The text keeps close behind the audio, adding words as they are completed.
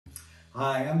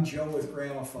Hi, I'm Joe with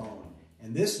Gramophone,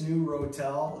 and this new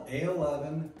Rotel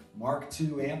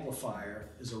A11MKII Amplifier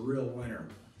is a real winner.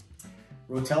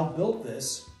 Rotel built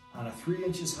this on a 3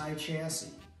 inches high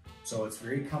chassis, so it's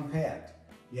very compact,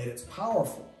 yet it's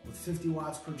powerful with 50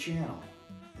 watts per channel.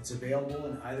 It's available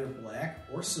in either black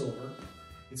or silver.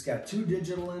 It's got 2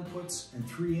 digital inputs and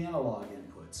 3 analog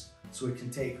inputs, so it can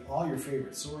take all your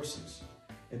favorite sources.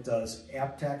 It does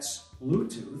aptX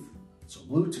Bluetooth, so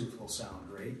Bluetooth will sound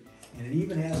great, and it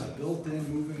even has a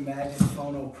built-in Moving Magnet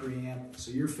Phono preamp,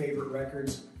 so your favorite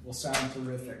records will sound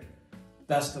terrific.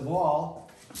 Best of all,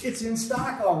 it's in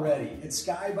stock already at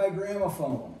Sky by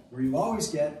Gramophone, where you always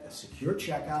get a secure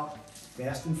checkout,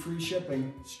 fast and free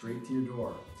shipping straight to your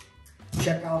door.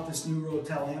 Check out this new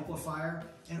Rotel amplifier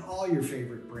and all your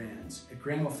favorite brands at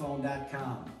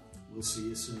gramophone.com. We'll see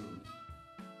you soon.